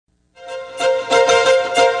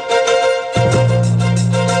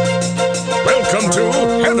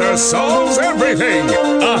Heather Solves Everything,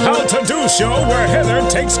 a how-to-do show where Heather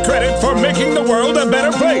takes credit for making the world a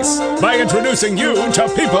better place by introducing you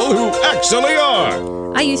to people who actually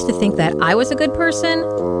are. I used to think that I was a good person.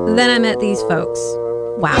 Then I met these folks.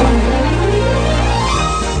 Wow.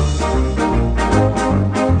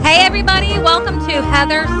 Hey, everybody. Welcome to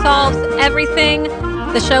Heather Solves Everything,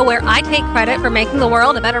 the show where I take credit for making the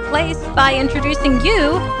world a better place by introducing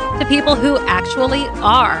you to people who actually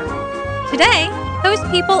are. Today, those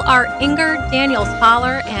people are Inger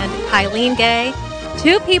Daniels-Haller and Kylene Gay,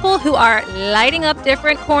 two people who are lighting up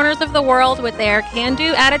different corners of the world with their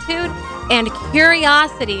can-do attitude and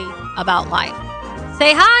curiosity about life.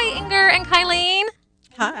 Say hi, Inger and Kylene.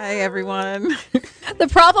 Hi, everyone. The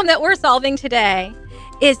problem that we're solving today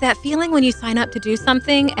is that feeling when you sign up to do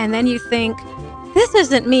something and then you think, this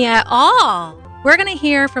isn't me at all. We're going to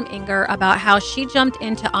hear from Inger about how she jumped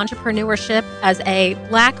into entrepreneurship as a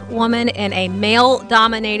Black woman in a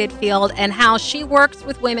male-dominated field and how she works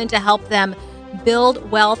with women to help them build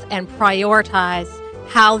wealth and prioritize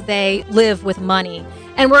how they live with money.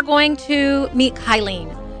 And we're going to meet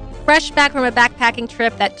Kylene, fresh back from a backpacking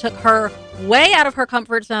trip that took her way out of her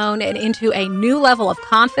comfort zone and into a new level of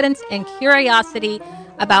confidence and curiosity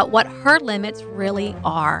about what her limits really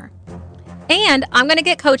are. And I'm going to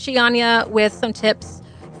get coachy on you with some tips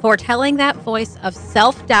for telling that voice of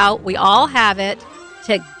self-doubt, we all have it,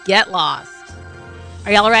 to get lost.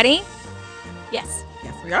 Are y'all ready? Yes.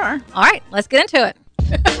 Yes, we are. All right, let's get into it.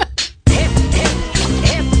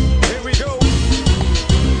 Here we go.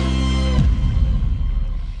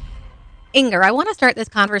 Inger, I want to start this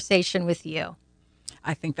conversation with you.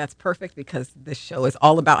 I think that's perfect because this show is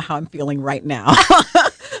all about how I'm feeling right now.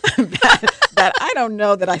 that I don't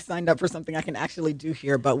know that I signed up for something I can actually do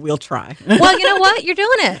here, but we'll try. Well, you know what? You're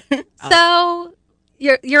doing it. So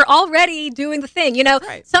you're already doing the thing. You know,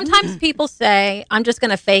 Right. Sometimes people say, I'm just going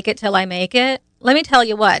to fake it till I make it. Let me tell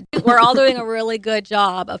you what, we're all doing a really good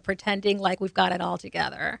job of pretending like we've got it all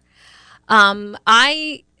together. When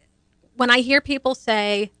I hear people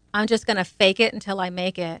say, I'm just going to fake it until I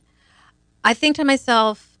make it, I think to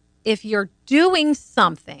myself, if you're doing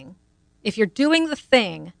something, if you're doing the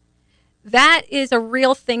thing, that is a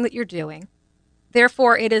real thing that you're doing.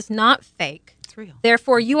 Therefore, it is not fake. It's real.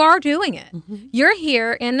 Therefore, you are doing it. Mm-hmm. You're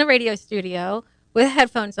here in the radio studio with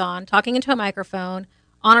headphones on, talking into a microphone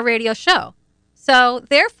on a radio show. So,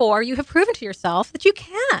 therefore, you have proven to yourself that you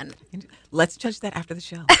can. Let's judge that after the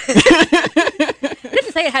show. I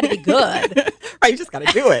didn't say it had to be good. Right, you just got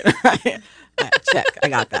to do it. Right? Check. I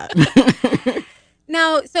got that.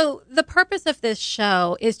 Now, so the purpose of this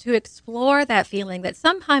show is to explore that feeling that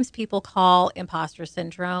sometimes people call imposter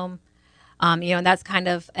syndrome. And that's kind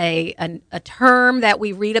of a term that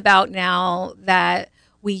we read about now that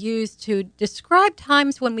we use to describe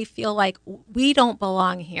times when we feel like we don't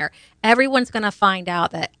belong here. Everyone's going to find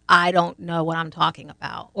out that I don't know what I'm talking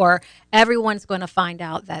about, or everyone's going to find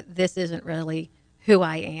out that this isn't really who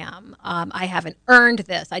I am. I haven't earned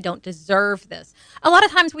this. I don't deserve this. A lot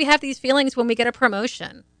of times we have these feelings when we get a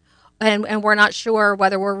promotion and we're not sure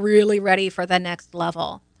whether we're really ready for the next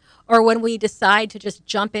level, or when we decide to just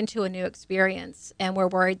jump into a new experience and we're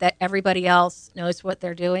worried that everybody else knows what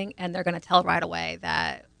they're doing and they're going to tell right away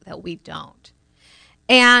that we don't.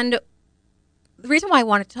 And the reason why I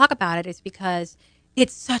wanted to talk about it is because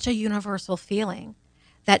it's such a universal feeling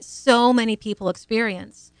that so many people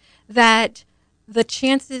experience that the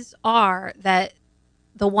chances are that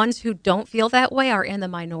the ones who don't feel that way are in the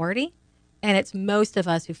minority, and it's most of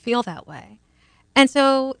us who feel that way. And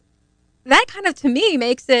so that kind of, to me,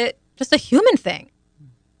 makes it just a human thing.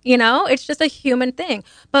 You know, it's just a human thing.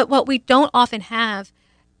 But what we don't often have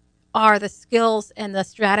are the skills and the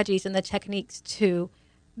strategies and the techniques to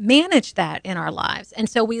manage that in our lives. And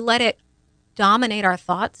so we let it dominate our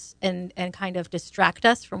thoughts and kind of distract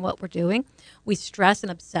us from what we're doing. We stress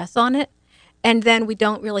and obsess on it. And then we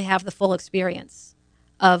don't really have the full experience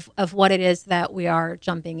of what it is that we are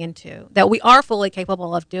jumping into, that we are fully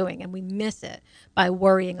capable of doing. And we miss it by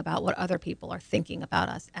worrying about what other people are thinking about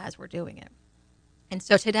us as we're doing it. And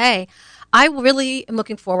so today, I really am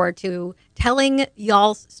looking forward to telling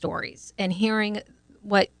y'all's stories and hearing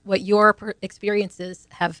what your experiences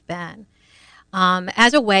have been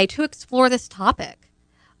as a way to explore this topic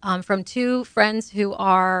from two friends who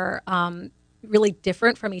are really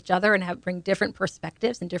different from each other and bring different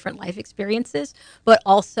perspectives and different life experiences, but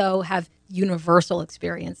also have universal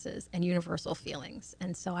experiences and universal feelings.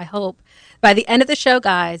 And so I hope by the end of the show,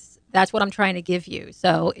 guys, that's what I'm trying to give you.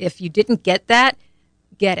 So if you didn't get that,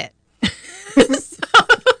 get it.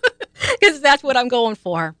 Because that's what I'm going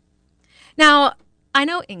for. Now, I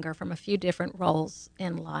know Inger from a few different roles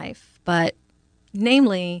in life, but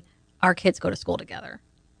namely, our kids go to school together.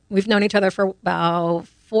 We've known each other for about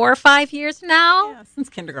 4 or 5 years now. Yeah, since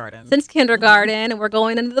kindergarten. And we're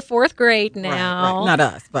going into the 4th grade now. Right. Not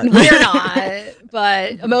us, but we're not.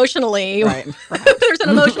 But emotionally, right. there's an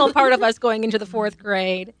emotional part of us going into the 4th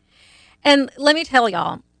grade. And let me tell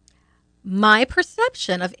y'all, my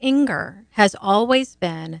perception of Inger has always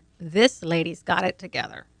been this lady's got it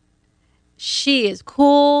together. She is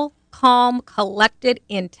cool, calm, collected,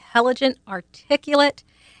 intelligent, articulate,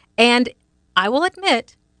 and I will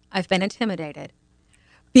admit I've been intimidated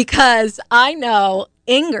because I know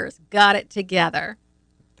Inger's got it together.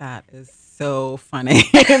 That is so funny.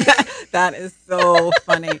 that is so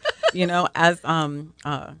funny. You know, as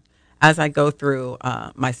I go through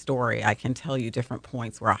my story, I can tell you different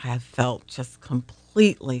points where I have felt just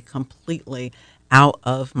completely out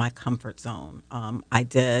of my comfort zone. I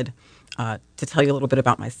did, to tell you a little bit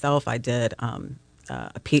about myself, I did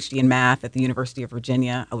a PhD in math at the University of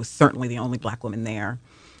Virginia. I was certainly the only Black woman there.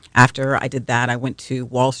 After I did that, I went to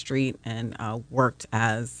Wall Street and worked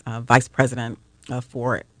as vice president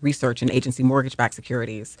for research in agency mortgage-backed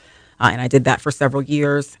securities. And I did that for several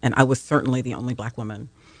years, and I was certainly the only Black woman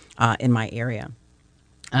in my area.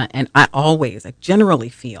 And I generally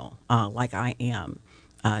feel like I am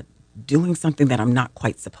doing something that I'm not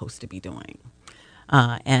quite supposed to be doing.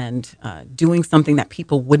 And doing something that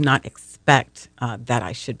people would not expect that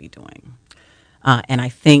I should be doing. And I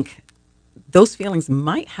think those feelings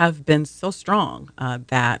might have been so strong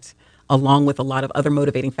that, along with a lot of other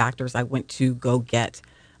motivating factors, I went to go get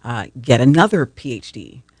another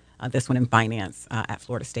PhD, this one in finance at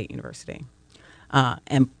Florida State University.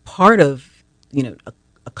 And part of,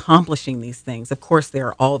 accomplishing these things, of course, there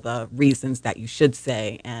are all the reasons that you should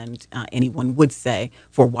say and anyone would say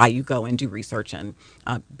for why you go and do research and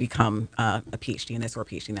become a PhD in this or a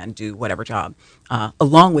PhD in that and do whatever job.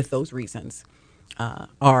 Along with those reasons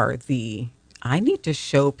are I need to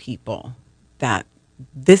show people that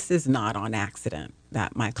this is not on accident,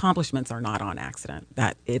 that my accomplishments are not on accident,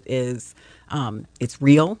 that it is, it's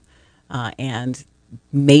real, and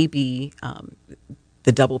maybe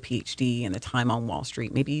the double PhD and the time on Wall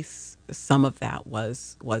Street, maybe some of that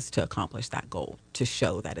was to accomplish that goal, to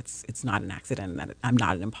show that it's not an accident and that I'm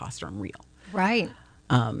not an imposter, I'm real. Right.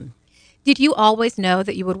 Did you always know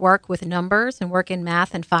that you would work with numbers and work in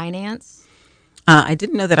math and finance? I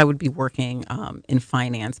didn't know that I would be working in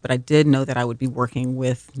finance, but I did know that I would be working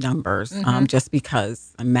with numbers, just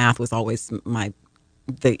because math was always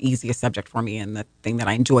the easiest subject for me and the thing that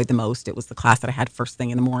I enjoyed the most. It was the class that I had first thing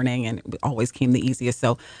in the morning, and it always came the easiest.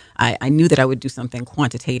 So I knew that I would do something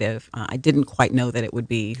quantitative. I didn't quite know that it would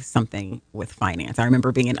be something with finance. I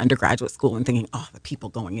remember being in undergraduate school and thinking, oh, the people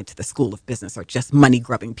going into the School of Business are just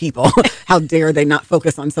money-grubbing people. How dare they not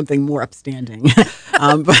focus on something more upstanding?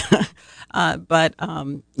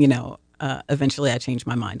 Eventually I changed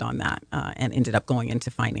my mind on that and ended up going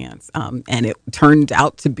into finance. And it turned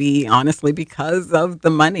out to be, honestly, because of the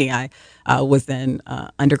money. I was in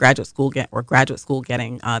graduate school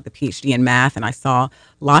getting the PhD in math, and I saw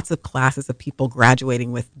lots of classes of people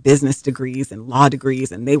graduating with business degrees and law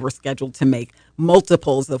degrees, and they were scheduled to make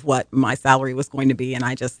multiples of what my salary was going to be. And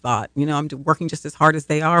I just thought, I'm working just as hard as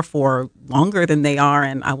they are for longer than they are,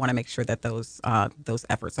 and I want to make sure that those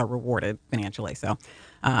efforts are rewarded financially. So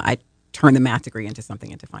I turned the math degree into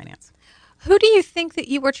finance. Who do you think that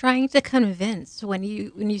you were trying to convince when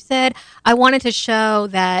you said, I wanted to show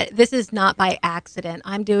that this is not by accident,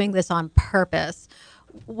 I'm doing this on purpose?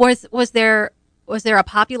 Was there a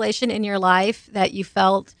population in your life that you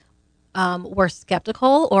felt were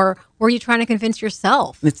skeptical, or were you trying to convince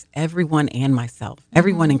yourself? It's everyone and myself,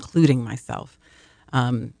 everyone, including myself.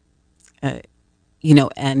 And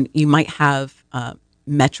you might have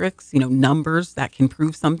metrics, numbers that can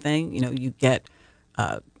prove something. You get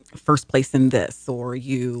first place in this, or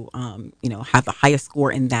you have the highest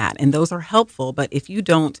score in that, and those are helpful. But if you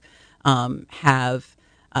don't have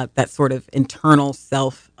that sort of internal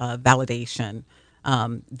self validation,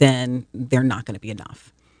 then they're not going to be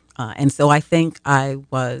enough. And so I think I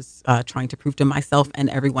was trying to prove to myself and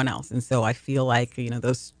everyone else. And so I feel like,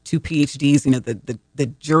 those two PhDs, the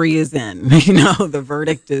jury is in, the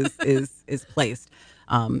verdict is placed,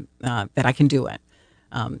 that I can do it.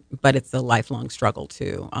 But it's a lifelong struggle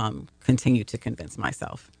to continue to convince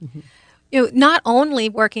myself. Mm-hmm. Not only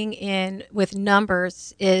working with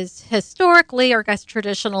numbers is historically, or I guess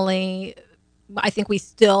traditionally, I think we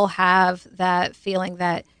still have that feeling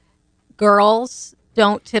that girls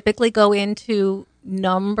don't typically go into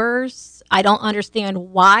numbers. I don't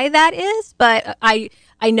understand why that is, but I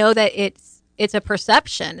know that it's a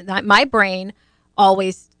perception. My brain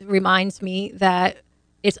always reminds me that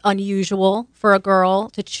it's unusual for a girl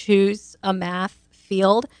to choose a math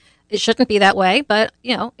field. It shouldn't be that way, but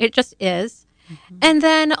it just is. And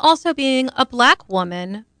then also being a Black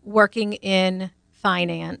woman working in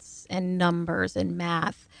finance and numbers and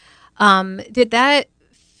math. Did that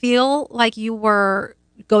feel like you were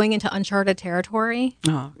going into uncharted territory?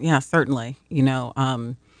 Oh, yeah, certainly.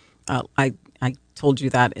 I told you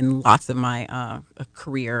that in lots of my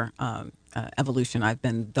career evolution, I've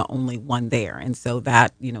been the only one there, and so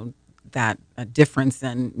that that difference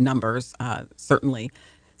in numbers certainly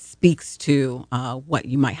speaks to what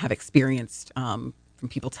you might have experienced from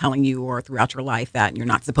people telling you or throughout your life that you're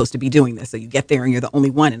not supposed to be doing this. So you get there and you're the only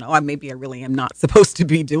one, and maybe I really am not supposed to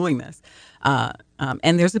be doing this.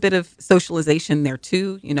 And there's a bit of socialization there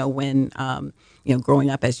too. When growing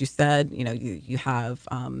up, as you said, you have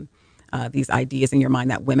these ideas in your mind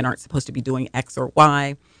that women aren't supposed to be doing X or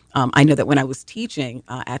Y. I know that when I was teaching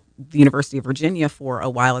at the University of Virginia for a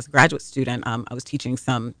while as a graduate student, I was teaching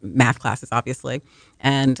some math classes, obviously,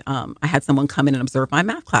 and I had someone come in and observe my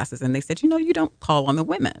math classes, and they said, you don't call on the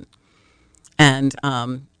women, and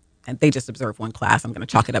they just observed one class. I'm going to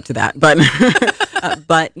chalk it up to that,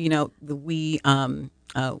 but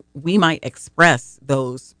we might express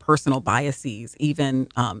those personal biases, even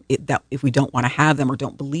that if we don't want to have them or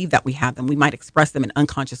don't believe that we have them, we might express them in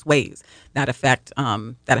unconscious ways that affect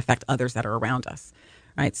others that are around us.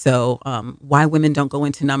 Right. So why women don't go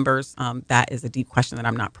into numbers, that is a deep question that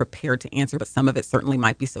I'm not prepared to answer. But some of it certainly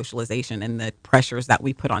might be socialization and the pressures that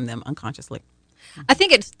we put on them unconsciously. I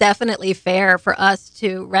think it's definitely fair for us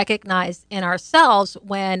to recognize in ourselves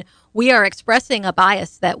when we are expressing a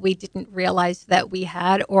bias that we didn't realize that we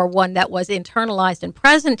had, or one that was internalized and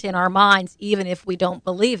present in our minds, even if we don't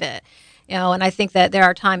believe it. And I think that there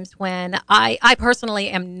are times when I personally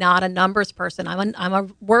am not a numbers person. I'm a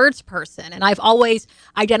words person, and I've always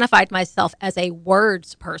identified myself as a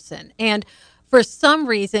words person. And for some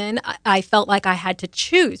reason, I felt like I had to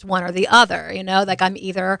choose one or the other, like I'm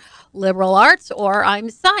either liberal arts or I'm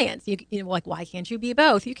science. Like, why can't you be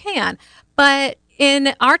both? You can. But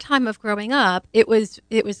in our time of growing up, it was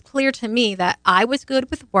clear to me that I was good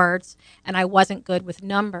with words and I wasn't good with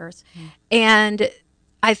numbers. And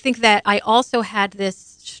I think that I also had this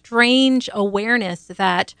strange awareness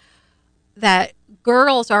that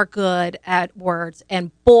girls are good at words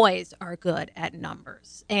and boys are good at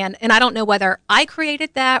numbers. And I don't know whether I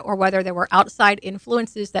created that or whether there were outside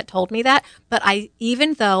influences that told me that. But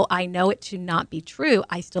even though I know it to not be true,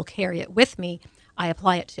 I still carry it with me. I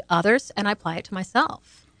apply it to others and I apply it to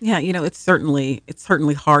myself. Yeah, it's certainly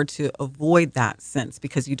hard to avoid that sense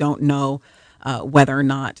because you don't know whether or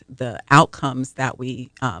not the outcomes that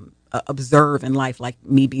we observe in life, like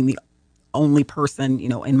me being the only person,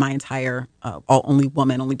 in my entire, only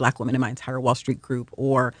Black woman in my entire Wall Street group,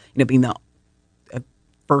 or, being the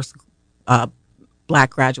first Black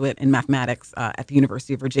graduate in mathematics at the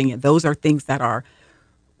University of Virginia. Those are things that are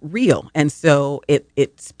real. And so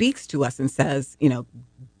it speaks to us and says,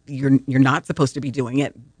 you're not supposed to be doing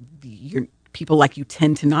it. People like you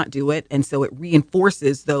tend to not do it. And so it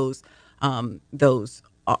reinforces those notions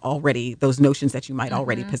that you might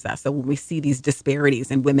already possess. So when we see these disparities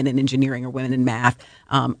in women in engineering or women in math,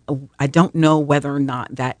 I don't know whether or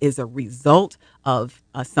not that is a result of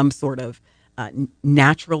some sort of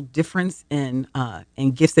natural difference in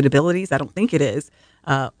gifts and abilities. I don't think it is,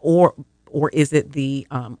 or is it the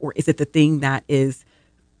thing that is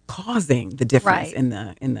causing the difference in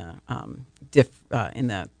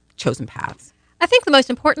the chosen paths? I think the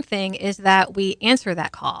most important thing is that we answer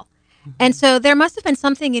that call. And so there must have been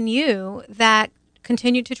something in you that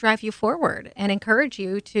continued to drive you forward and encourage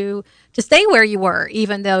you to stay where you were,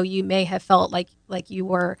 even though you may have felt like you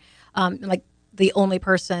were like the only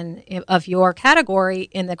person of your category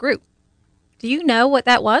in the group. Do you know what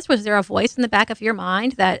that was? Was there a voice in the back of your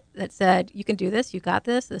mind that said, you can do this, you got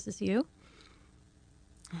this, this is you?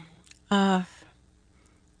 I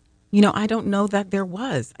don't know that there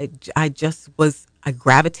was. I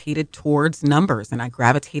gravitated towards numbers and I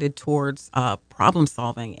gravitated towards problem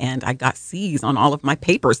solving, and I got C's on all of my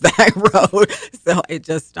papers that I wrote. So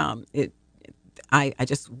I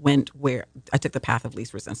just went where I took the path of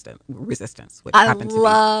least resistance, which happened to be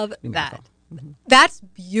love that. Mm-hmm. That's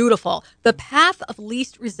beautiful. The path of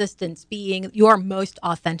least resistance being your most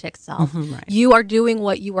authentic self. Mm-hmm, right. You are doing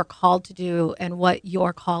what you are called to do and what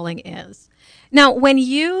your calling is. Now, when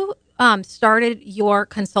you started your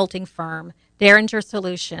consulting firm, Derringer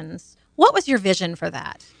Solutions, what was your vision for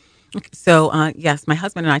that? So, yes, my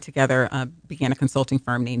husband and I together began a consulting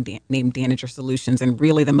firm named Derringer Solutions. And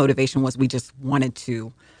really the motivation was we just wanted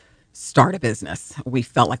to start a business. We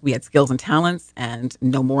felt like we had skills and talents, and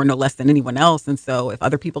no more, no less than anyone else. And so, if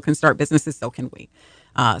other people can start businesses, so can we.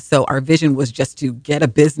 So our vision was just to get a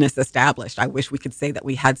business established. I wish we could say that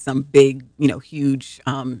we had some big, huge,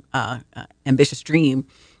 ambitious dream.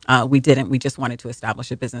 We didn't. We just wanted to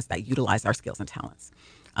establish a business that utilized our skills and talents.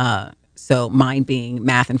 So mine being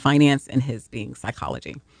math and finance, and his being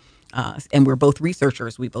psychology. And we're both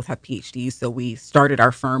researchers. We both have PhDs. So we started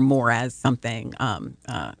our firm more as something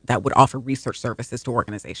that would offer research services to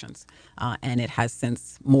organizations. And it has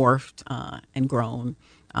since morphed and grown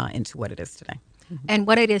into what it is today. And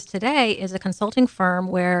what it is today is a consulting firm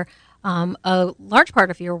where a large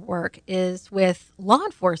part of your work is with law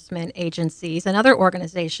enforcement agencies and other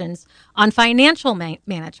organizations on financial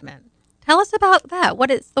management. Tell us about that.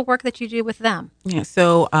 What is the work that you do with them? Yeah,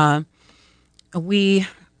 so we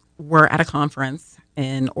were at a conference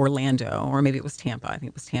in Orlando, or maybe it was Tampa. I think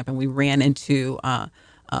it was Tampa. And we ran into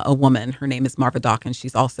a woman. Her name is Marva Dawkins.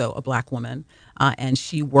 She's also a Black woman, and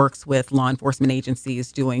she works with law enforcement agencies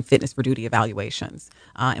doing fitness for duty evaluations.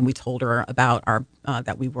 And we told her about our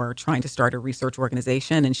that we were trying to start a research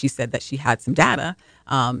organization, and she said that she had some data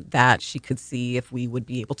that she could see if we would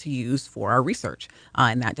be able to use for our research,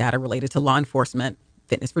 and that data related to law enforcement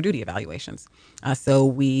fitness for duty evaluations. So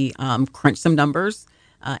we crunched some numbers.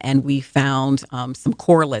 And we found some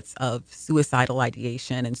correlates of suicidal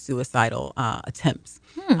ideation and suicidal attempts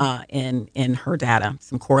in her data.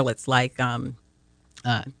 Some correlates like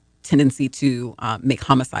tendency to make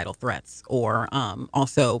homicidal threats, or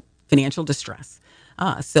also financial distress.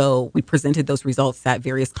 So we presented those results at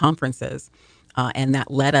various conferences, and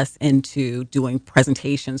that led us into doing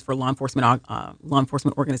presentations for law enforcement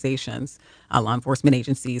organizations, law enforcement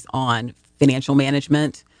agencies on financial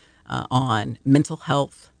management, on mental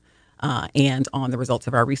health, and on the results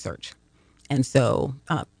of our research. And so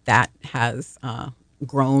that has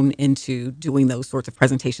grown into doing those sorts of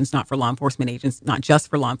presentations, not just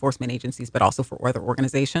for law enforcement agencies, but also for other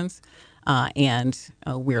organizations. And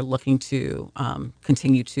we're looking to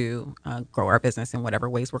continue to grow our business in whatever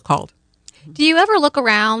ways we're called. Do you ever look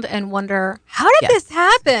around and wonder, how did this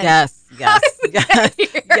happen? Yes. Yes.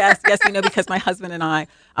 Because my husband and I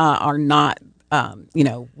are not,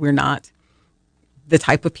 we're not the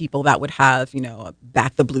type of people that would have, a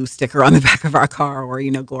back the blue sticker on the back of our car, or,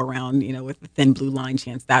 go around, with the thin blue line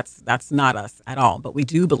chants. That's not us at all. But we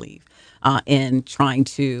do believe in trying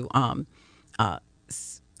to, I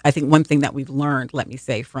think one thing that we've learned, let me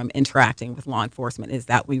say, from interacting with law enforcement is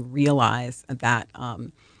that we realize that,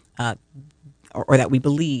 or that we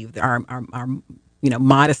believe that our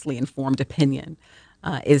modestly informed opinion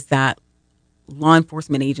is that law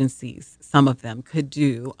enforcement agencies, some of them, could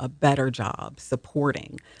do a better job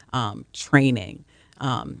supporting, training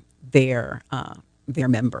their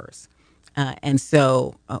members. And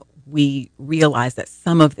so we realize that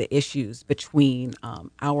some of the issues between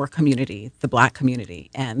our community, the Black community,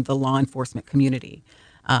 and the law enforcement community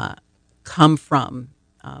come from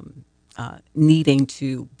needing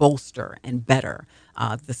to bolster and better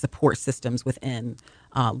the support systems within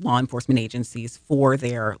law enforcement agencies for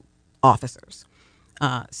their officers.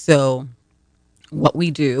 So what we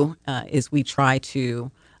do is we try to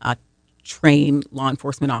train law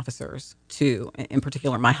enforcement officers to, in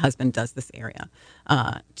particular, my husband does this area,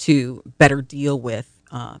 to better deal with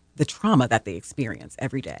the trauma that they experience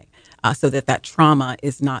every day, so that trauma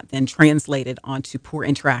is not then translated onto poor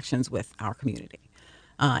interactions with our community.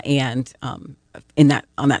 And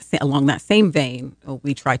along that same vein,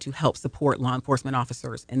 we try to help support law enforcement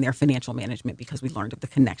officers in their financial management, because we learned of the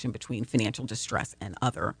connection between financial distress and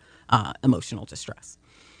other emotional distress.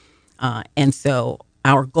 And so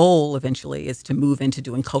our goal eventually is to move into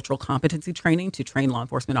doing cultural competency training to train law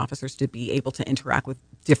enforcement officers to be able to interact with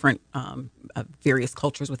different various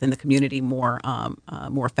cultures within the community more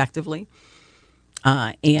effectively.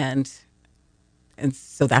 And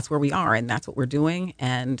so that's where we are, and that's what we're doing.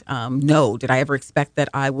 And no, did I ever expect that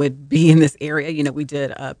I would be in this area? We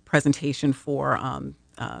did a presentation for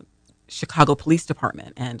Chicago Police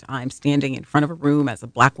Department, and I'm standing in front of a room as a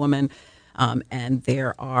Black woman, and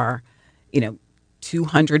there are,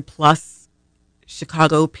 200 plus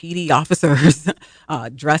Chicago PD officers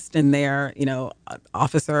dressed in their,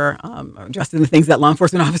 dressed in the things that law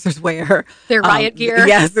enforcement officers wear. Their riot gear.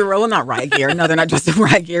 Yes, well, not riot gear. No, they're not dressed in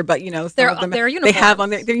riot gear, but some of them, their uniforms. They have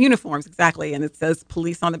on their uniforms, exactly, and it says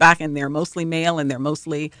police on the back, and they're mostly male, and they're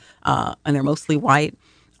mostly white.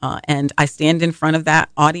 And I stand in front of that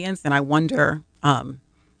audience, and I wonder, I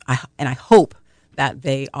hope that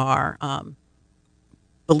they are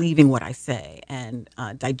believing what I say and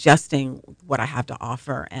digesting what I have to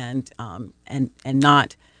offer, and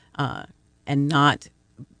not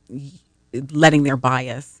letting their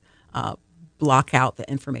bias block out the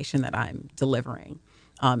information that I'm delivering.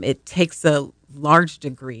 It takes a large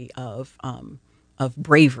degree of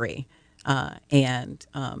bravery and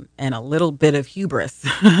a little bit of hubris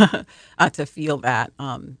to feel that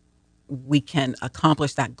we can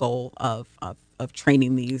accomplish that goal of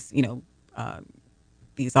training these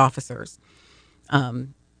officers.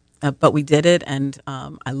 But we did it, and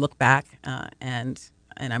I look back and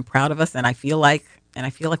I'm proud of us, and I feel like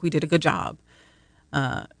we did a good job.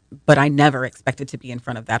 But I never expected to be in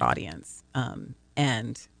front of that audience,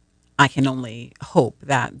 and I can only hope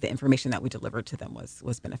that the information that we delivered to them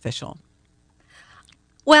was beneficial.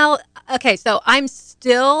 Well, okay, so I'm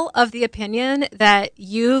still of the opinion that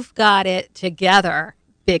you've got it together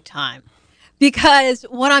big time, because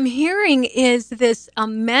what I'm hearing is this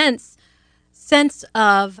immense sense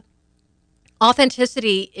of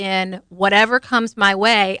authenticity in whatever comes my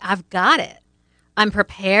way. I've got it. I'm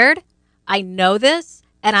prepared. I know this,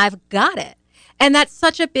 and I've got it. And that's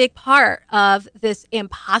such a big part of this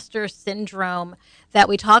imposter syndrome that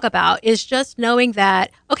we talk about, is just knowing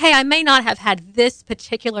that, okay, I may not have had this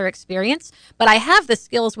particular experience, but I have the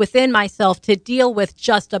skills within myself to deal with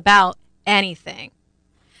just about anything.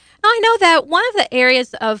 Now, I know that one of the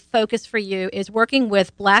areas of focus for you is working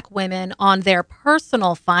with Black women on their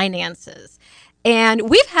personal finances. And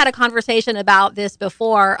we've had a conversation about this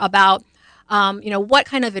before, about what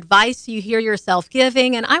kind of advice you hear yourself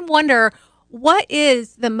giving. And I wonder, what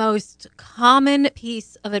is the most common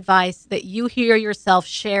piece of advice that you hear yourself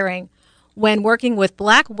sharing when working with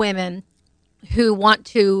Black women who want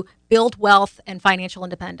to build wealth and financial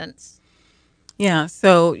independence? Yeah,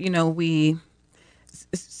 so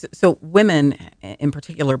so women, in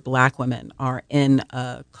particular Black women, are in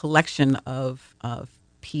a collection of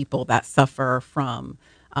people that suffer from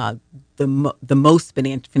the most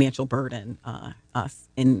financial burden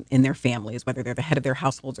in their families, whether they're the head of their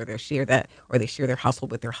households or they share their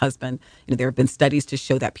household with their husband. There have been studies to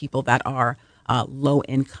show that people that are low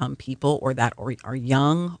income people, or that are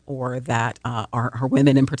young, or that are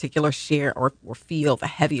women in particular, share or feel the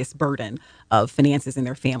heaviest burden of finances in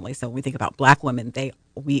their family. So when we think about Black women,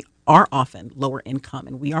 we are often lower income,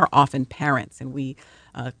 and we are often parents, and we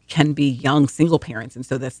can be young single parents, and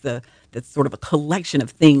so that's sort of a collection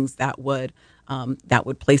of things that would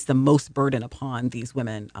place the most burden upon these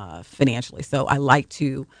women financially. So I like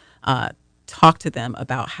to talk to them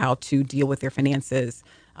about how to deal with their finances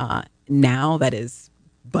now. That is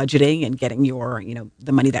budgeting and getting your,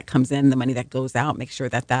 the money that comes in, the money that goes out, make sure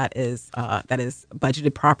that is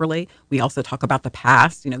budgeted properly. We also talk about the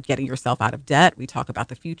past, getting yourself out of debt. We talk about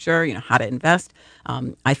the future, how to invest.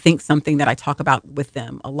 I think something that I talk about with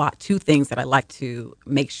them a lot, two things that I like to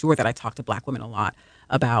make sure that I talk to Black women a lot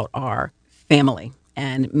about, are family,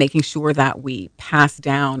 and making sure that we pass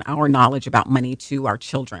down our knowledge about money to our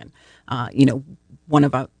children.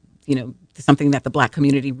 Something that the Black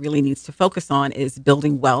community really needs to focus on is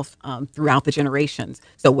building wealth throughout the generations.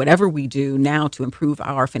 So whatever we do now to improve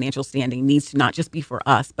our financial standing needs to not just be for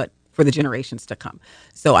us, but for the generations to come.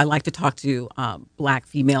 So I like to talk to Black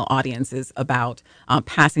female audiences about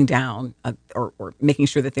passing down or making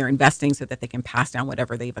sure that they're investing so that they can pass down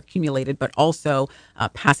whatever they've accumulated, but also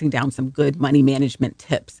passing down some good money management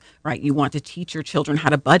tips, right? You want to teach your children how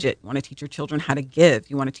to budget. You want to teach your children how to give.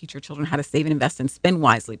 You want to teach your children how to save and invest and spend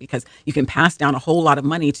wisely, because you can pass down a whole lot of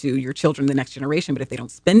money to your children, the next generation, but if they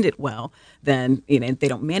don't spend it well, then, if they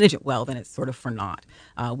don't manage it well, then it's sort of for naught.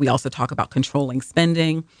 We also talk about controlling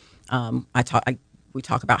spending. We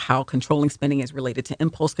talk about how controlling spending is related to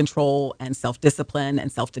impulse control and self-discipline and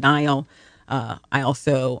self-denial. I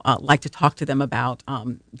also like to talk to them about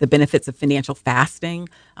the benefits of financial fasting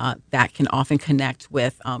that can often connect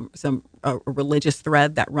with a religious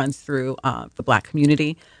thread that runs through the Black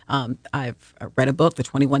community. I've read a book, The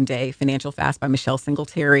 21-Day Financial Fast by Michelle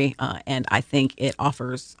Singletary, and I think it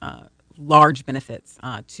offers large benefits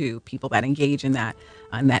to people that engage in that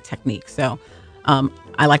technique. So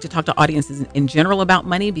I like to talk to audiences in general about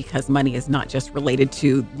money, because money is not just related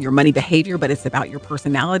to your money behavior, but it's about your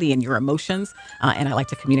personality and your emotions. And I like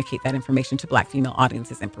to communicate that information to Black female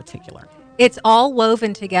audiences in particular. It's all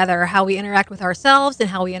woven together, how we interact with ourselves and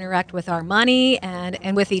how we interact with our money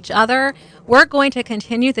and with each other. We're going to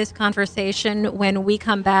continue this conversation when we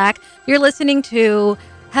come back. You're listening to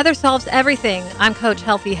Heather Solves Everything. I'm Coach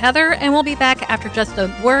Healthy Heather, and we'll be back after just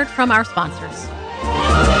a word from our sponsors.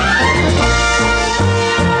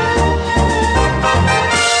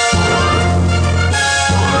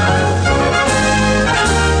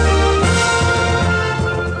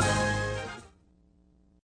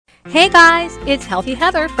 Hey guys, it's Healthy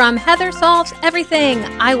Heather from Heather Solves Everything.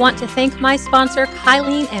 I want to thank my sponsor,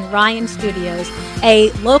 Kylene and Ryan Studios, a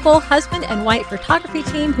local husband and wife photography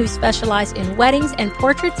team who specialize in weddings and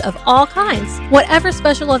portraits of all kinds. Whatever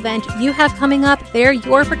special event you have coming up, they're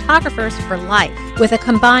your photographers for life. With a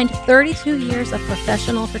combined 32 years of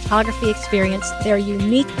professional photography experience, their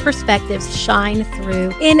unique perspectives shine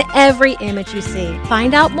through in every image you see.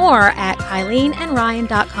 Find out more at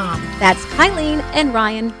KyleneandRyan.com. That's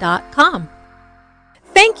KyleneandRyan.com.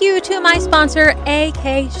 Thank you to my sponsor,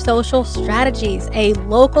 AK Social Strategies, a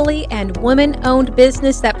locally and women-owned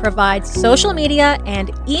business that provides social media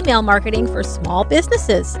and email marketing for small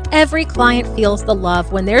businesses. Every client feels the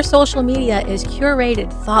love when their social media is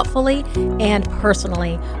curated thoughtfully and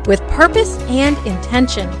personally, with purpose and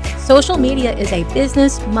intention. Social media is a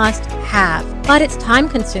business must-have, but it's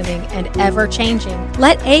time-consuming and ever-changing.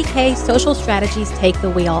 Let AK Social Strategies take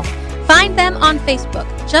the wheel. Find them on Facebook.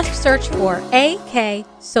 Just search for AK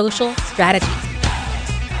Social Strategies.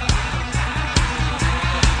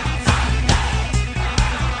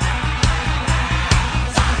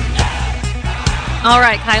 All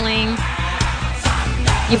right, Kylene.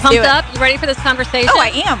 You pumped up? You ready for this conversation? Oh, I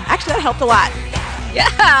am. Actually, that helped a lot. Yeah.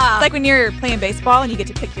 It's like when you're playing baseball and you get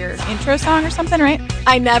to pick your intro song or something, right?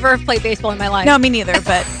 I never played baseball in my life. No, me neither,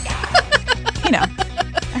 but, you know.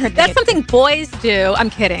 I heard That's something boys do. I'm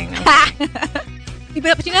kidding.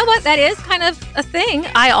 But you know what? That is kind of a thing.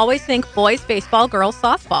 I always think boys baseball, girls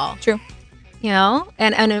softball. True. You know,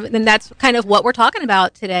 and that's kind of what we're talking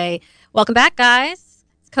about today. Welcome back, guys.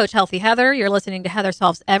 It's Coach Healthy Heather. You're listening to Heather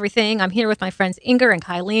Solves Everything. I'm here with my friends Inger and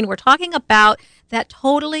Kylene. We're talking about that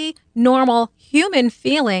totally normal human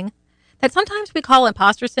feeling that sometimes we call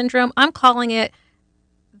imposter syndrome. I'm calling it,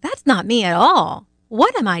 that's not me at all.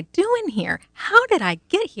 What am I doing here? How did I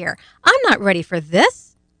get here? I'm not ready for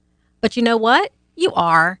this. But you know what? You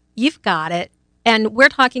are. You've got it. And we're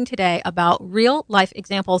talking today about real life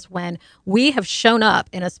examples when we have shown up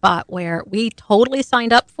in a spot where we totally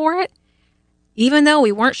signed up for it, even though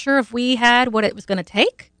we weren't sure if we had what it was going to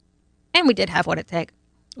take. And we did have what it took.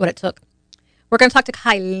 We're going to talk to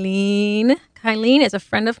Kylene. Kylene is a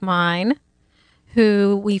friend of mine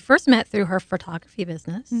who we first met through her photography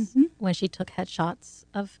business when she took headshots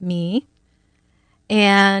of me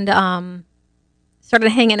and started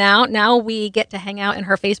hanging out. Now we get to hang out in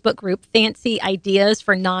her Facebook group, Fancy Ideas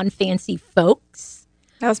for Non-Fancy Folks.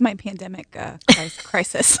 That was my pandemic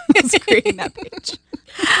crisis. I was creating that page.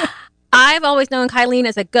 I've always known Kylene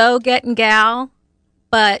as a go-getting gal,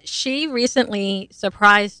 but she recently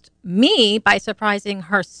surprised me by surprising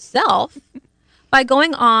herself by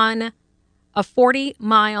going on a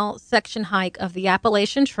 40-mile section hike of the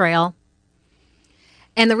Appalachian Trail.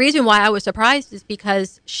 And the reason why I was surprised is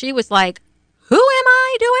because she was like, who am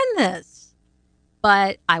I doing this?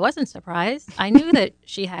 But I wasn't surprised. I knew that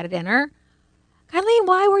she had it in her. Kylene,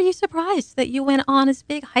 why were you surprised that you went on this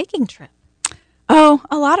big hiking trip? Oh,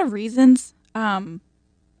 a lot of reasons. I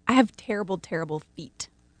have terrible, terrible feet.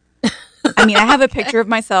 I mean, I have a picture of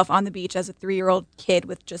myself on the beach as a 3-year-old kid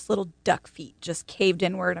with just little duck feet, just caved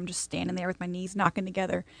inward. I'm just standing there with my knees knocking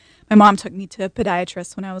together. My mom took me to a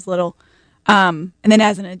podiatrist when I was little. And then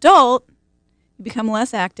as an adult, you become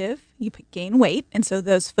less active, you gain weight, and so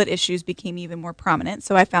those foot issues became even more prominent.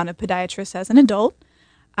 So I found a podiatrist as an adult.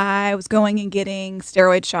 I was going and getting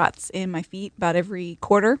steroid shots in my feet about every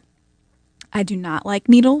quarter. I do not like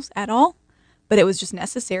needles at all, but it was just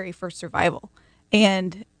necessary for survival.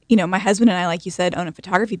 And you know, my husband and I, like you said, own a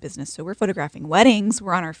photography business. So we're photographing weddings.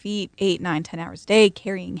 We're on our feet 8, 9, 10 hours a day,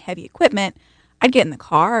 carrying heavy equipment. I'd get in the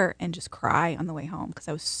car and just cry on the way home because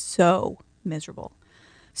I was so miserable.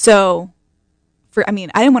 So, I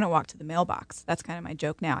didn't want to walk to the mailbox. That's kind of my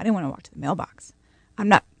joke now. I didn't want to walk to the mailbox. I'm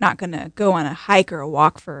not going to go on a hike or a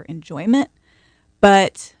walk for enjoyment.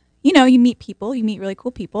 But, you know, you meet people, you meet really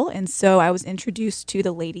cool people. And so I was introduced to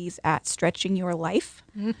the ladies at Stretching Your Life.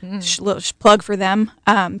 Plug for them.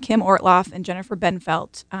 Kim Ortloff and Jennifer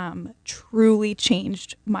Benfelt truly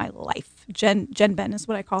changed my life. Jen Ben is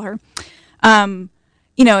what I call her.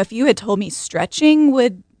 You know, if you had told me stretching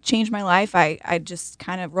would change my life, I just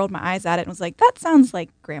kind of rolled my eyes at it and was like, that sounds like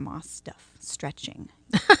grandma's stuff, stretching.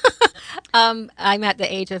 I'm at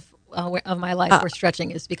the age of my life where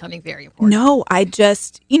stretching is becoming very important. No, I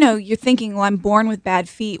just, you know, you're thinking, well, I'm born with bad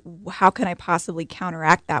feet. How can I possibly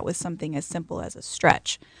counteract that with something as simple as a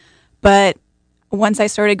stretch? But once I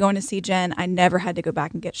started going to see Jen, I never had to go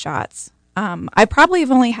back and get shots. I probably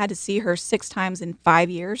have only had to see her 6 times in 5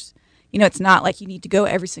 years. You know, it's not like you need to go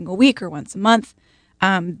every single week or once a month.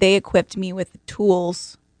 They equipped me with the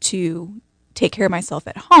tools to take care of myself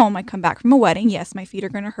at home. I come back from a wedding. Yes, my feet are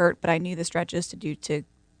going to hurt, but I knew the stretches to do to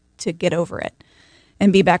to get over it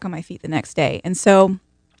and be back on my feet the next day. And so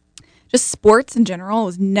just sports in general, I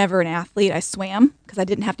was never an athlete. I swam because I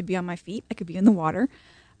didn't have to be on my feet. I could be in the water.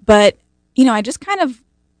 But, I just kind of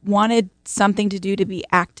wanted something to do to be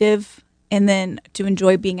active and then to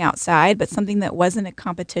enjoy being outside, but something that wasn't a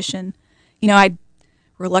competition. I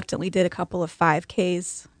reluctantly did a couple of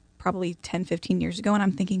 5Ks probably 10, 15 years ago, and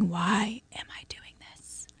I'm thinking, why am I doing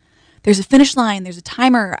this? There's a finish line. There's a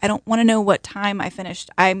timer. I don't want to know what time I finished.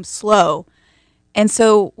 I'm slow. And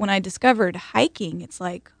so when I discovered hiking, it's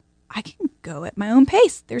like, I can go at my own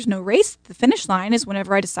pace. There's no race. The finish line is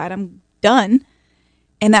whenever I decide I'm done.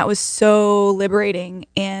 And that was so liberating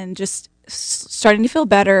and just starting to feel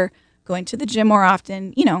better, going to the gym more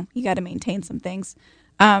often. You got to maintain some things.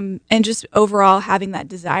 And just overall having that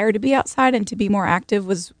desire to be outside and to be more active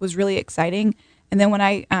was really exciting. And then when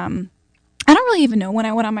I don't really even know when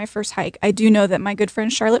I went on my first hike. I do know that my good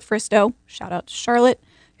friend Charlotte Fristow, shout out to Charlotte,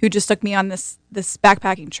 who just took me on this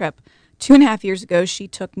backpacking trip 2.5 years ago. She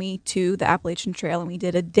took me to the Appalachian Trail and we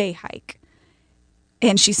did a day hike.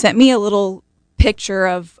 And she sent me a little picture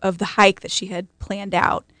of the hike that she had planned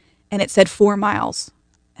out, and it said 4 miles.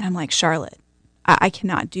 And I'm like, Charlotte, I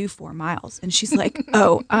cannot do 4 miles. And she's like,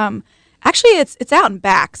 oh, actually it's out and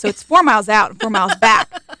back. So it's 4 miles out and 4 miles back.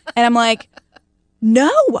 And I'm like,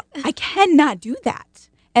 no, I cannot do that.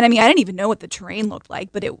 And I mean, I didn't even know what the terrain looked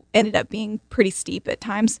like, but it ended up being pretty steep at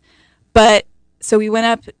times. But so we went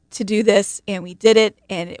up to do this and we did it,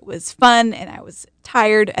 and it was fun, and I was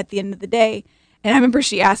tired at the end of the day. And I remember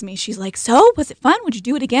she asked me, she's like, so was it fun? Would you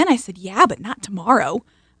do it again? I said, yeah, but not tomorrow.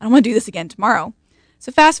 I don't want to do this again tomorrow.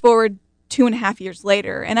 So fast forward 2.5 years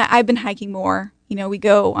later, and I've been hiking more. We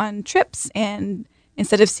go on trips, and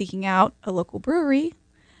instead of seeking out a local brewery,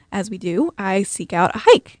 as we do, I seek out a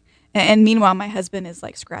hike. And meanwhile, my husband is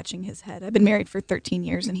like scratching his head. I've been married for 13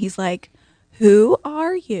 years, and he's like, who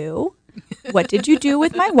are you? What did you do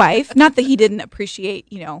with my wife? Not that he didn't appreciate,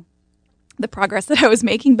 the progress that I was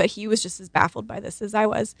making, but he was just as baffled by this as I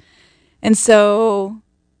was. And so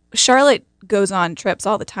Charlotte goes on trips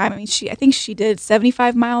all the time. I mean, I think she did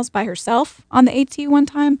 75 miles by herself on the AT one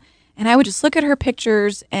time. And I would just look at her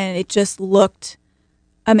pictures, and it just looked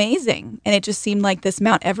amazing. And it just seemed like this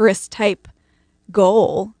Mount Everest type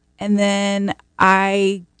goal. And then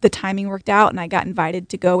the timing worked out, and I got invited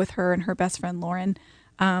to go with her and her best friend, Lauren.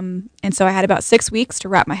 And so I had about 6 weeks to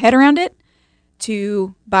wrap my head around it,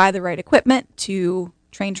 to buy the right equipment, to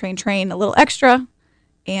train a little extra.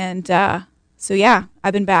 And so, yeah,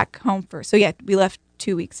 I've been back home we left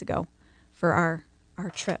 2 weeks ago for our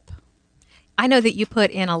trip. I know that you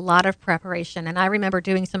put in a lot of preparation, and I remember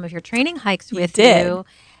doing some of your training hikes with you,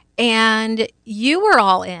 and you were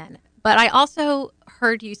all in. But I also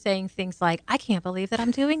heard you saying things like, I can't believe that I'm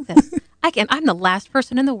doing this. I'm the last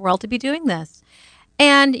person in the world to be doing this.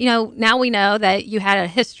 And, now we know that you had a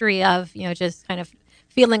history of, just kind of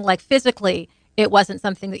feeling like physically it wasn't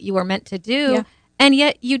something that you were meant to do. Yeah. And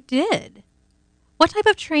yet you did. What type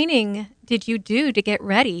of training did you do to get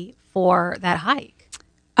ready for that hike?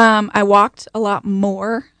 I walked a lot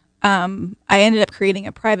more. I ended up creating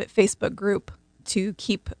a private Facebook group to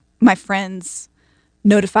keep my friends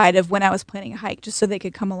notified of when I was planning a hike, just so they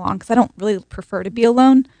could come along, because I don't really prefer to be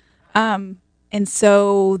alone. And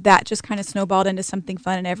so that just kind of snowballed into something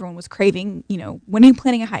fun, and everyone was craving, when are you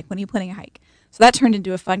planning a hike? When are you planning a hike? So that turned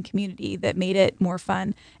into a fun community that made it more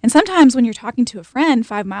fun. And sometimes when you're talking to a friend,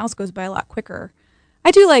 5 miles goes by a lot quicker. I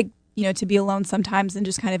do like, to be alone sometimes and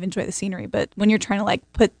just kind of enjoy the scenery. But when you're trying to like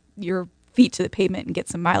put your feet to the pavement and get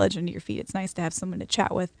some mileage under your feet, it's nice to have someone to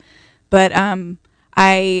chat with. But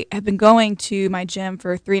I have been going to my gym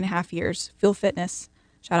for 3.5 years, Feel Fitness.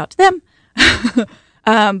 Shout out to them.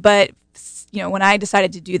 But when I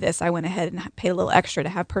decided to do this, I went ahead and paid a little extra to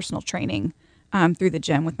have personal training through the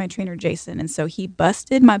gym with my trainer, Jason. And so he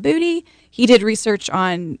busted my booty. He did research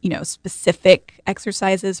on, specific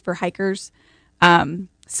exercises for hikers.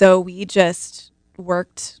 So we just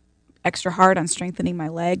worked extra hard on strengthening my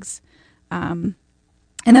legs. And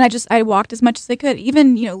then I walked as much as I could.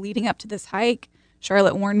 Even, leading up to this hike,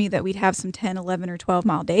 Charlotte warned me that we'd have some 10, 11, or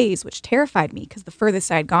 12-mile days, which terrified me because the furthest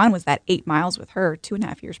I had gone was that 8 miles with her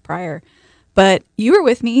 2.5 years prior. But you were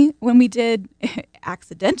with me when we did,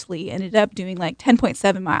 accidentally, ended up doing like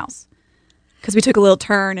 10.7 miles because we took a little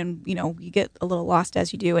turn and, you get a little lost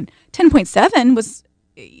as you do. And 10.7 was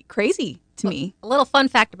crazy to me. A little fun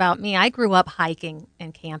fact about me, I grew up hiking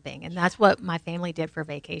and camping, and that's what my family did for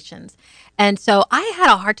vacations. And so I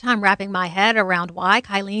had a hard time wrapping my head around why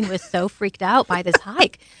Kylene was so freaked out by this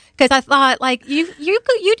hike. Because I thought, like, you do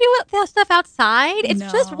that stuff outside.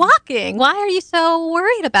 It's just walking. Why are you so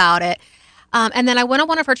worried about it? And then I went on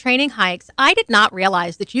one of her training hikes. I did not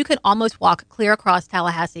realize that you could almost walk clear across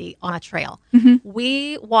Tallahassee on a trail.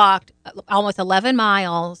 We walked almost 11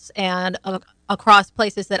 miles and across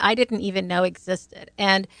places that I didn't even know existed.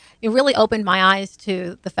 And it really opened my eyes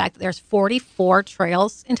to the fact that there's 44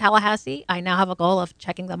 trails in Tallahassee. I now have a goal of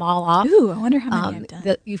checking them all off. Ooh, I wonder how many I've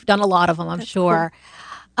done. You've done a lot of them, I'm sure.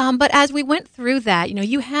 Cool. But as we went through that,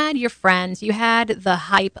 you had your friends, you had the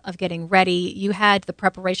hype of getting ready, you had the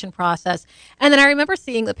preparation process. And then I remember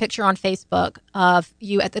seeing the picture on Facebook of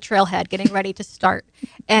you at the trailhead getting ready to start.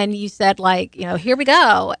 And you said, like, here we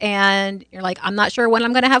go. And you're like, I'm not sure when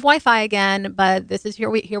I'm going to have Wi-Fi again, but this is here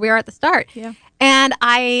we are at the start. Yeah. And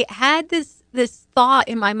I had this thought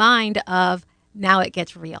in my mind of, now it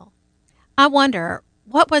gets real. I wonder,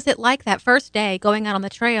 what was it like that first day going out on the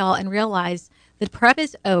trail and realize the prep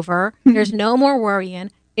is over. There's no more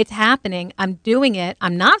worrying. It's happening. I'm doing it.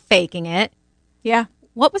 I'm not faking it. Yeah.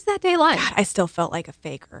 What was that day like? God, I still felt like a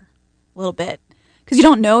faker a little bit because you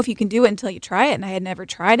don't know if you can do it until you try it. And I had never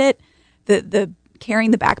tried it. The carrying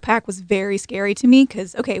the backpack was very scary to me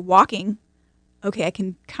because, walking, I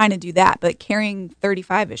can kind of do that. But carrying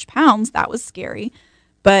 35-ish pounds, that was scary.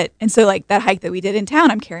 And so like that hike that we did in town,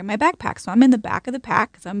 I'm carrying my backpack. So I'm in the back of the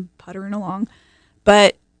pack because I'm puttering along.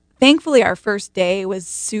 But thankfully, our first day was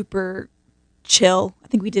super chill. I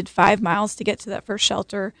think we did 5 miles to get to that first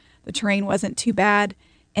shelter. The terrain wasn't too bad.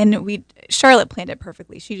 And Charlotte planned it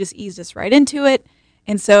perfectly. She just eased us right into it.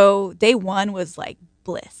 And so day 1 was like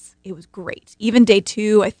bliss. It was great. Even day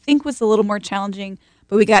 2, I think, was a little more challenging.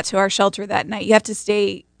 But we got to our shelter that night. You have to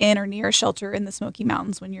stay in or near a shelter in the Smoky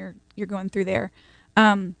Mountains when you're going through there.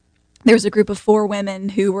 There was a group of 4 women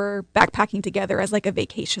who were backpacking together as like a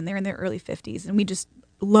vacation. They're in their early 50s. And we just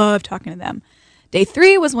loved talking to them. Day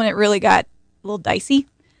 3 was when it really got a little dicey.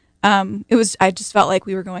 I just felt like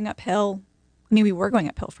we were going uphill. I mean, we were going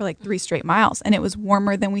uphill for like 3 straight miles, and it was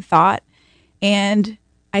warmer than we thought. And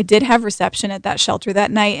I did have reception at that shelter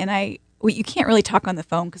that night, and you can't really talk on the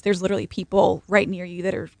phone because there's literally people right near you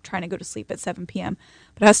that are trying to go to sleep at 7 p.m.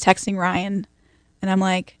 But I was texting Ryan, and I'm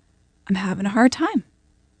like, I'm having a hard time.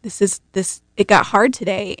 It got hard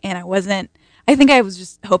today, and I think I was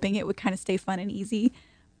just hoping it would kind of stay fun and easy.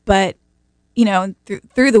 But,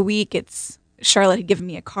 through the week, Charlotte had given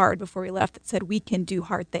me a card before we left that said, we can do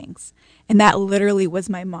hard things. And that literally was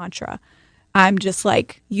my mantra. I'm just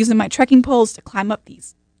like using my trekking poles to climb up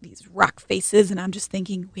these rock faces. And I'm just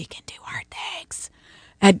thinking, we can do hard things.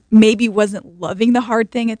 I maybe wasn't loving the hard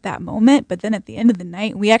thing at that moment. But then at the end of the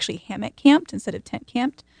night, we actually hammock camped instead of tent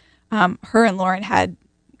camped. Her and Lauren had,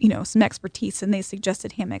 some expertise, and they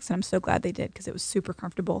suggested hammocks. And I'm so glad they did because it was super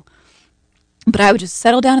comfortable. But I would just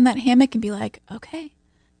settle down in that hammock and be like, okay,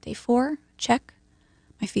 day 4, check.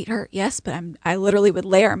 My feet hurt, yes, but I literally would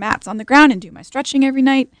lay our mats on the ground and do my stretching every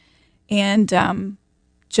night. And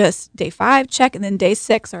just day 5, check. And then day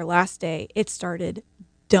 6, our last day, it started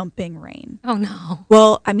dumping rain. Oh, no.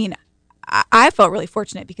 Well, I mean, I felt really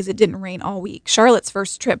fortunate because it didn't rain all week. Charlotte's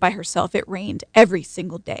first trip by herself, it rained every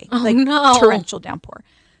single day. Oh, no. Torrential downpour.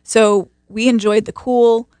 So we enjoyed the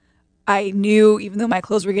cool. I knew even though my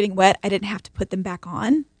clothes were getting wet, I didn't have to put them back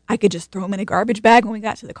on. I could just throw them in a garbage bag when we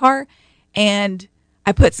got to the car. And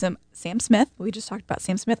I put some Sam Smith. We just talked about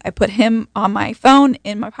Sam Smith. I put him on my phone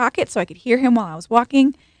in my pocket so I could hear him while I was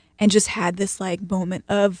walking, and just had this like moment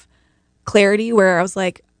of clarity where I was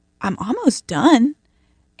like, I'm almost done.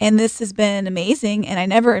 And this has been amazing. And I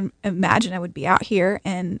never imagined I would be out here.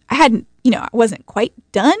 And I hadn't, I wasn't quite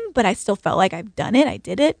done, but I still felt like I've done it. I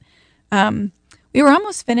did it. We were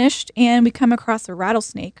almost finished, and we come across a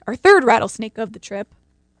rattlesnake, our 3rd rattlesnake of the trip.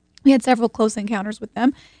 We had several close encounters with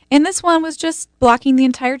them. And this one was just blocking the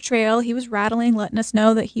entire trail. He was rattling, letting us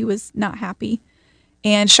know that he was not happy.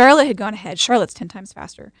 And Charlotte had gone ahead. Charlotte's 10 times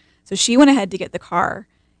faster. So she went ahead to get the car.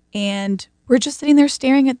 And we're just sitting there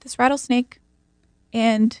staring at this rattlesnake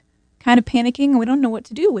and kind of panicking. We don't know what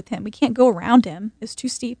to do with him. We can't go around him. It's too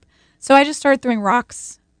steep. So I just started throwing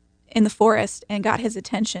rocks in the forest and got his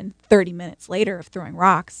attention. 30 minutes later of throwing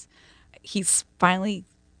rocks, he's finally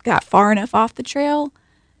got far enough off the trail,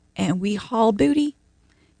 and we hauled booty.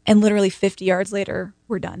 And literally 50 yards later,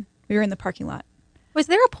 we're done. We were in the parking lot. Was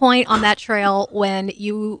there a point on that trail when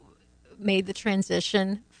you made the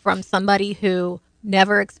transition from somebody who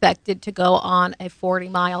never expected to go on a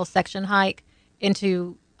 40-mile section hike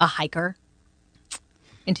into a hiker,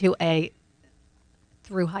 into a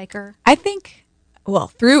through hiker? I think,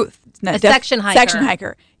 section hiker. Section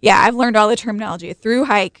hiker. Yeah, I've learned all the terminology. A through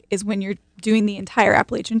hike is when you're doing the entire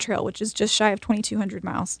Appalachian Trail, which is just shy of 2,200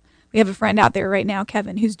 miles. We have a friend out there right now,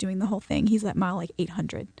 Kevin, who's doing the whole thing. He's at mile like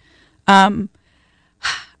 800.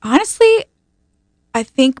 Honestly, I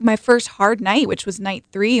think my first hard night, which was night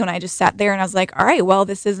 3, when I just sat there and I was like, all right, well,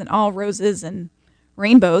 this isn't all roses and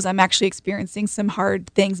rainbows. I'm actually experiencing some hard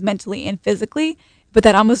things mentally and physically, but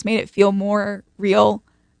that almost made it feel more real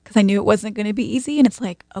because I knew it wasn't going to be easy. And it's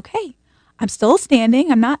like, okay, I'm still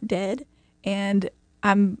standing. I'm not dead. And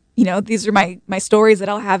these are my stories that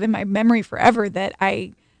I'll have in my memory forever, that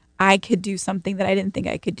I could do something that I didn't think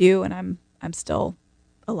I could do. And I'm still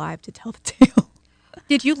alive to tell the tale.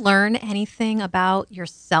 Did you learn anything about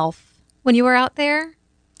yourself when you were out there?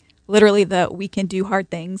 Literally we can do hard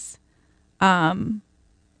things.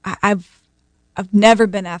 I've never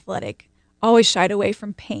been athletic, always shied away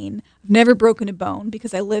from pain. I've never broken a bone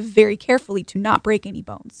because I live very carefully to not break any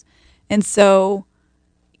bones. And so,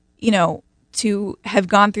 to have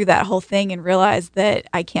gone through that whole thing and realize that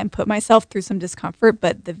I can put myself through some discomfort,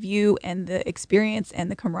 but the view and the experience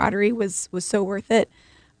and the camaraderie was so worth it.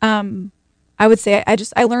 I would say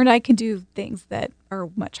I learned I can do things that are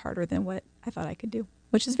much harder than what I thought I could do,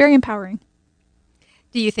 which is very empowering.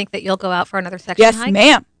 Do you think that you'll go out for another section Yes, hike?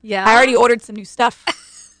 ma'am. Yeah. I already ordered some new stuff.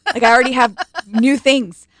 Like, I already have new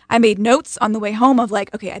things. I made notes on the way home of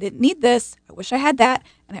like, okay, I didn't need this. I wish I had that.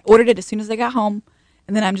 And I ordered it as soon as I got home.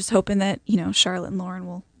 And then I'm just hoping that, Charlotte and Lauren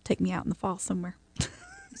will take me out in the fall somewhere.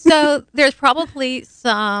 So there's probably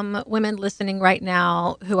some women listening right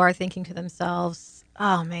now who are thinking to themselves,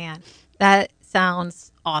 oh man, that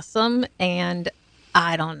sounds awesome. And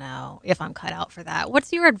I don't know if I'm cut out for that.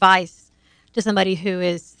 What's your advice to somebody who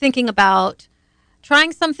is thinking about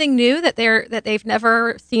trying something new that they've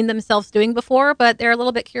never seen themselves doing before, but they're a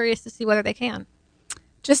little bit curious to see whether they can?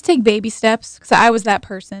 Just take baby steps, because I was that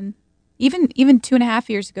person. Even 2.5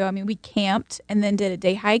 years ago, I mean, we camped and then did a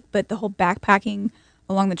day hike, but the whole backpacking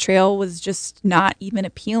along the trail was just not even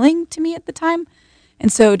appealing to me at the time.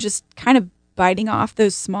 And so just kind of biting off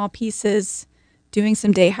those small pieces, doing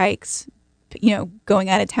some day hikes, going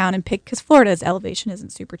out of town and because Florida's elevation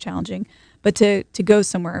isn't super challenging, but to go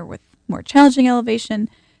somewhere with more challenging elevation,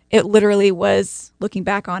 it literally was, looking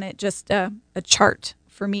back on it, just a chart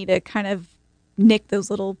for me to kind of nick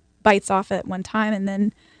those little bites off at one time. And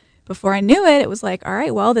then before I knew it, it was like, all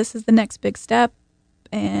right, well, this is the next big step.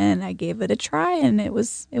 And I gave it a try, and it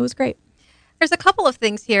was great. There's a couple of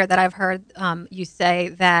things here that I've heard you say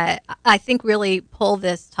that I think really pull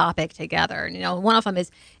this topic together. One of them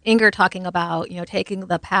is Inger talking about, taking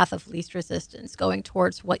the path of least resistance, going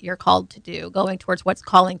towards what you're called to do, going towards what's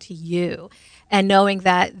calling to you, and knowing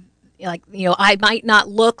that, I might not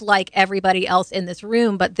look like everybody else in this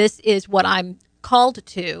room, but this is what I'm called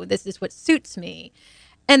to. This is what suits me.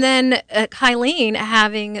 And then Kylene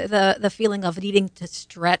having the feeling of needing to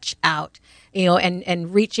stretch out,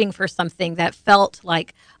 and reaching for something that felt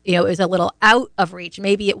like, it was a little out of reach.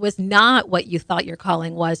 Maybe it was not what you thought your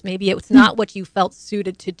calling was. Maybe it was not what you felt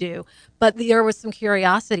suited to do, but there was some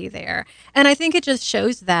curiosity there. And I think it just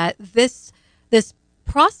shows that this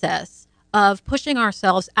process of pushing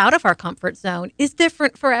ourselves out of our comfort zone is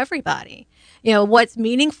different for everybody. What's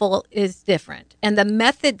meaningful is different, and the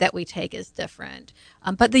method that we take is different.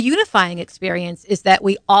 But the unifying experience is that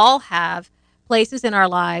we all have places in our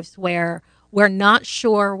lives where we're not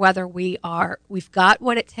sure whether we've got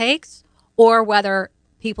what it takes, or whether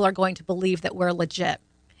people are going to believe that we're legit,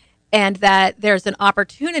 and that there's an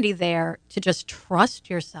opportunity there to just trust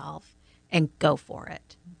yourself and go for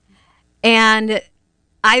it. And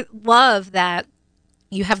I love that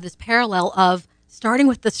you have this parallel of starting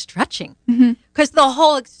with the stretching, because the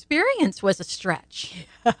whole experience was a stretch.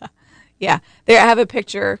 Yeah. There, I have a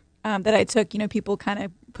picture that I took. People kind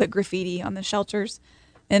of put graffiti on the shelters.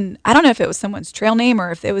 And I don't know if it was someone's trail name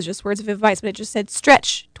or if it was just words of advice, but it just said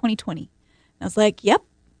stretch 2020. And I was like, yep,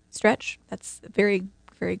 stretch. That's very,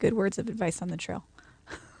 very good words of advice on the trail.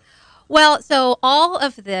 Well, so all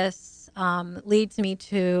of this leads me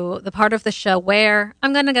to the part of the show where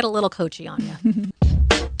I'm going to get a little coachy on you.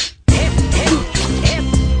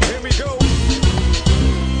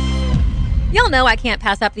 Y'all know I can't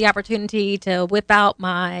pass up the opportunity to whip out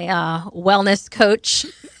my wellness coach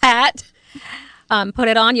hat, put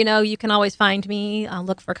it on. You can always find me.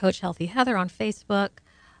 Look for Coach Healthy Heather on Facebook.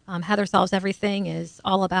 Heather Solves Everything is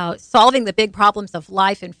all about solving the big problems of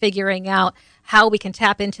life and figuring out how we can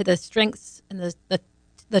tap into the strengths and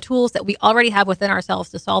the tools that we already have within ourselves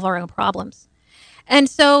to solve our own problems. And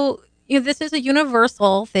so, this is a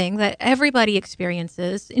universal thing that everybody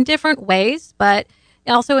experiences in different ways, but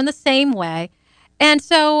also in the same way. And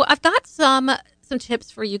so I've got some tips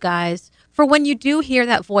for you guys for when you do hear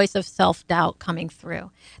that voice of self-doubt coming through,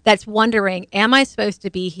 that's wondering, am I supposed to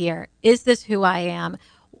be here? Is this who I am?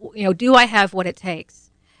 Do I have what it takes?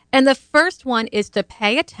 And the first one is to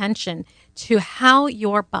pay attention to how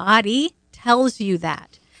your body tells you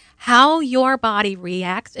that. How your body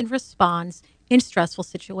reacts and responds in stressful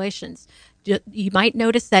situations. You might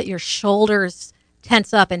notice that your shoulders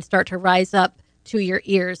tense up and start to rise up to your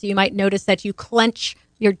ears. You might notice that you clench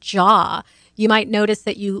your jaw. You might notice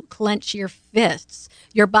that you clench your fists.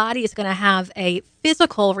 Your body is going to have a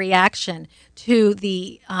physical reaction to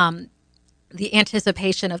the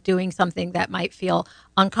anticipation of doing something that might feel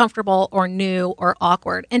uncomfortable or new or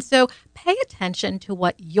awkward. And so pay attention to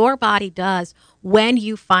what your body does when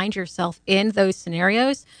you find yourself in those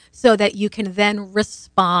scenarios so that you can then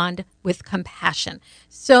respond with compassion.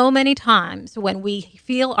 So many times when we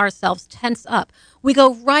feel ourselves tense up, we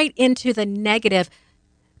go right into the negative.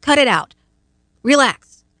 Cut it out.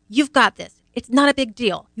 Relax. You've got this. It's not a big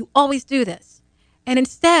deal. You always do this. And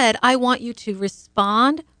instead, I want you to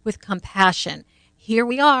respond with compassion. Here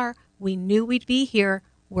we are. We knew we'd be here.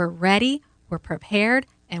 We're ready. We're prepared.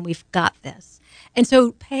 And we've got this. And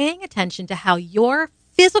so paying attention to how your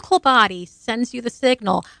physical body sends you the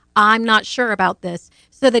signal, I'm not sure about this,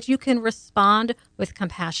 so that you can respond with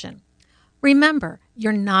compassion. Remember,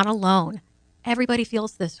 you're not alone. Everybody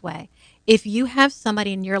feels this way. If you have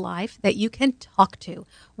somebody in your life that you can talk to,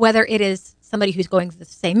 whether it is somebody who's going through the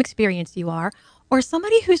same experience you are, or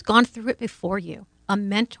somebody who's gone through it before you, a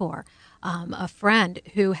mentor, a friend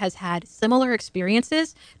who has had similar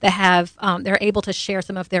experiences that have they're able to share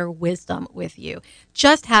some of their wisdom with you.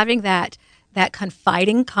 Just having that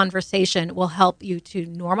confiding conversation will help you to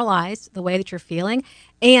normalize the way that you're feeling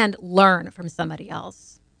and learn from somebody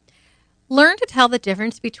else. Learn to tell the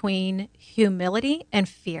difference between humility and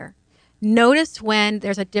fear. Notice when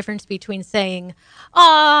there's a difference between saying,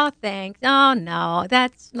 "Oh, thanks. Oh, no,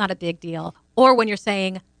 that's not a big deal," or when you're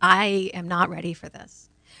saying, "I am not ready for this."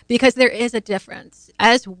 Because there is a difference.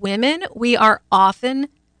 As women, we are often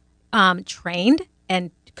trained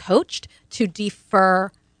and coached to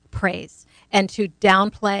defer praise and to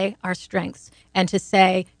downplay our strengths and to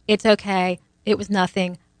say, "It's okay. It was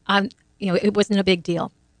nothing. It wasn't a big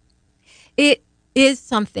deal." It is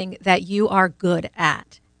something that you are good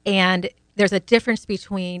at. And there's a difference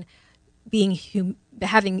between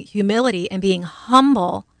having humility and being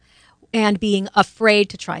humble and being afraid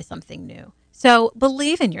to try something new. So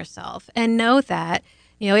believe in yourself and know that,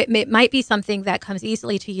 it might be something that comes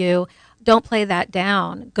easily to you. Don't play that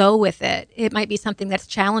down. Go with it. It might be something that's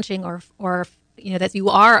challenging or that you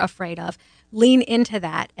are afraid of. Lean into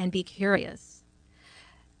that and be curious.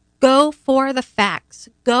 Go for the facts.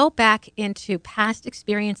 Go back into past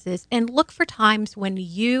experiences and look for times when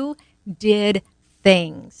you did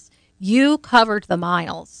things. You covered the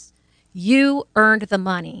miles. You earned the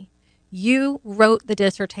money. You wrote the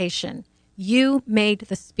dissertation. You made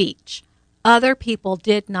the speech. Other people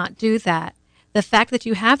did not do that. The fact that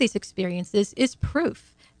you have these experiences is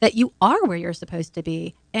proof that you are where you're supposed to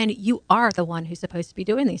be and you are the one who's supposed to be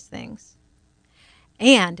doing these things.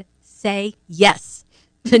 And say yes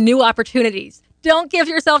to new opportunities. Don't give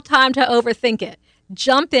yourself time to overthink it.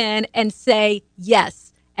 Jump in and say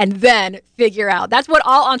yes, and then figure out. That's what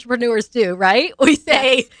all entrepreneurs do, right? We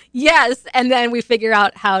say yes, and then we figure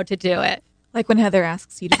out how to do it. Like when Heather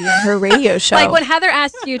asks you to be on her radio show. Like when Heather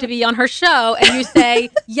asks you to be on her show, and you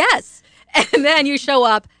say yes, and then you show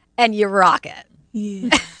up and you rock it.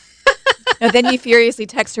 Yeah. And then you furiously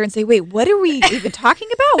text her and say, "Wait, what are we even talking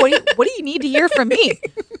about? What do you need to hear from me?"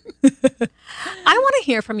 I want to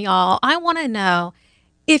hear from y'all. I want to know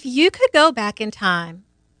if you could go back in time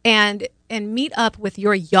and meet up with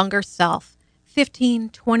your younger self, 15,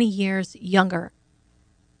 20 years younger.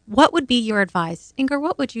 What would be your advice? Inger,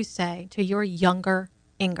 what would you say to your younger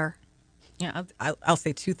Inger? Yeah, I'll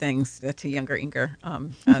say two things to younger Inger.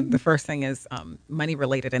 The first thing is money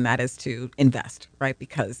related, and that is to invest, right?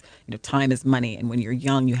 Because time is money, and when you're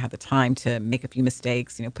young, you have the time to make a few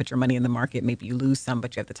mistakes. Put your money in the market. Maybe you lose some,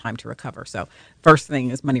 but you have the time to recover. So, first thing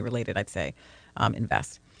is money related. I'd say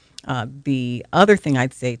invest. The other thing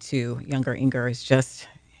I'd say to younger Inger is just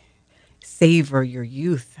savor your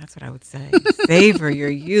youth. That's what I would say. Savor your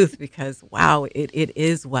youth, because wow, it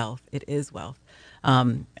is wealth. It is wealth.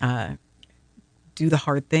 Do the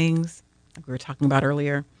hard things, like we were talking about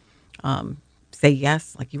earlier. Say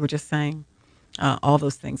yes, like you were just saying. All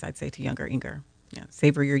those things I'd say to younger Inger. Yeah,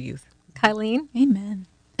 savor your youth. Kylene? Amen.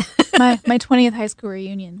 my 20th high school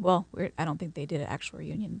reunion. Well, I don't think they did an actual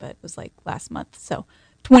reunion, but it was like last month. So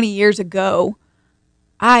 20 years ago,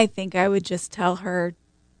 I think I would just tell her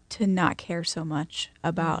to not care so much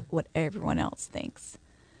about what everyone else thinks.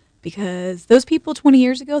 Because those people 20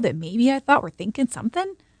 years ago that maybe I thought were thinking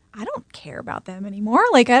something, I don't care about them anymore.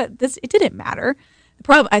 It didn't matter. The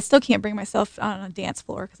problem, I still can't bring myself on a dance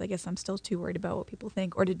floor because I guess I'm still too worried about what people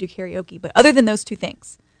think, or to do karaoke. But other than those two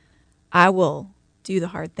things, I will do the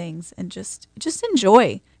hard things and just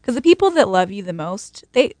enjoy. Because the people that love you the most,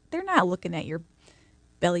 they're not looking at your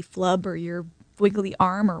belly flub or your wiggly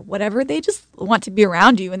arm or whatever. They just want to be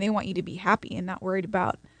around you, and they want you to be happy and not worried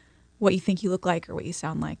about what you think you look like or what you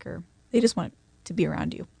sound like, or they just want to be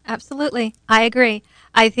around you. Absolutely. I agree.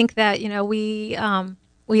 I think that, we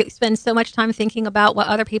spend so much time thinking about what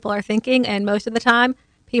other people are thinking, and most of the time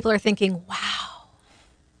people are thinking, wow,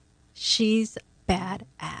 she's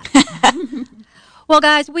badass. Well,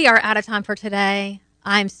 guys, we are out of time for today.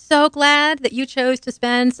 I'm so glad that you chose to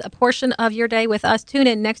spend a portion of your day with us. Tune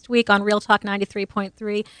in next week on Real Talk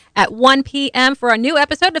 93.3 at 1 p.m. for a new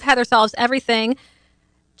episode of Heather Solves Everything.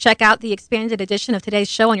 Check out the expanded edition of today's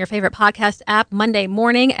show on your favorite podcast app Monday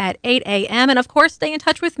morning at 8 a.m. And, of course, stay in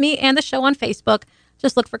touch with me and the show on Facebook.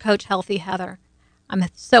 Just look for Coach Healthy Heather. I'm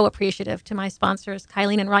so appreciative to my sponsors,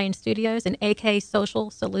 Kylene and Ryan Studios and AK Social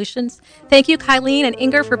Solutions. Thank you, Kylene and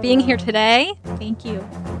Inger, for being here today. Thank you.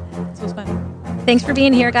 This was fun. Thanks for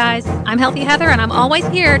being here, guys. I'm Healthy Heather, and I'm always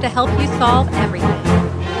here to help you solve everything.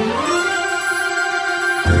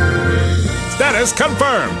 Status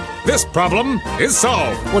confirmed. This problem is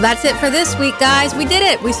solved. Well, that's it for this week, guys. We did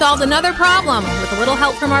it. We solved another problem with a little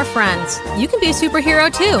help from our friends. You can be a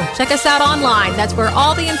superhero, too. Check us out online. That's where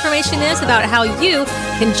all the information is about how you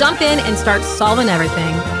can jump in and start solving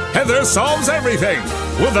everything. Heather solves everything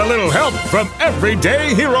with a little help from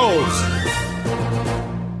everyday heroes.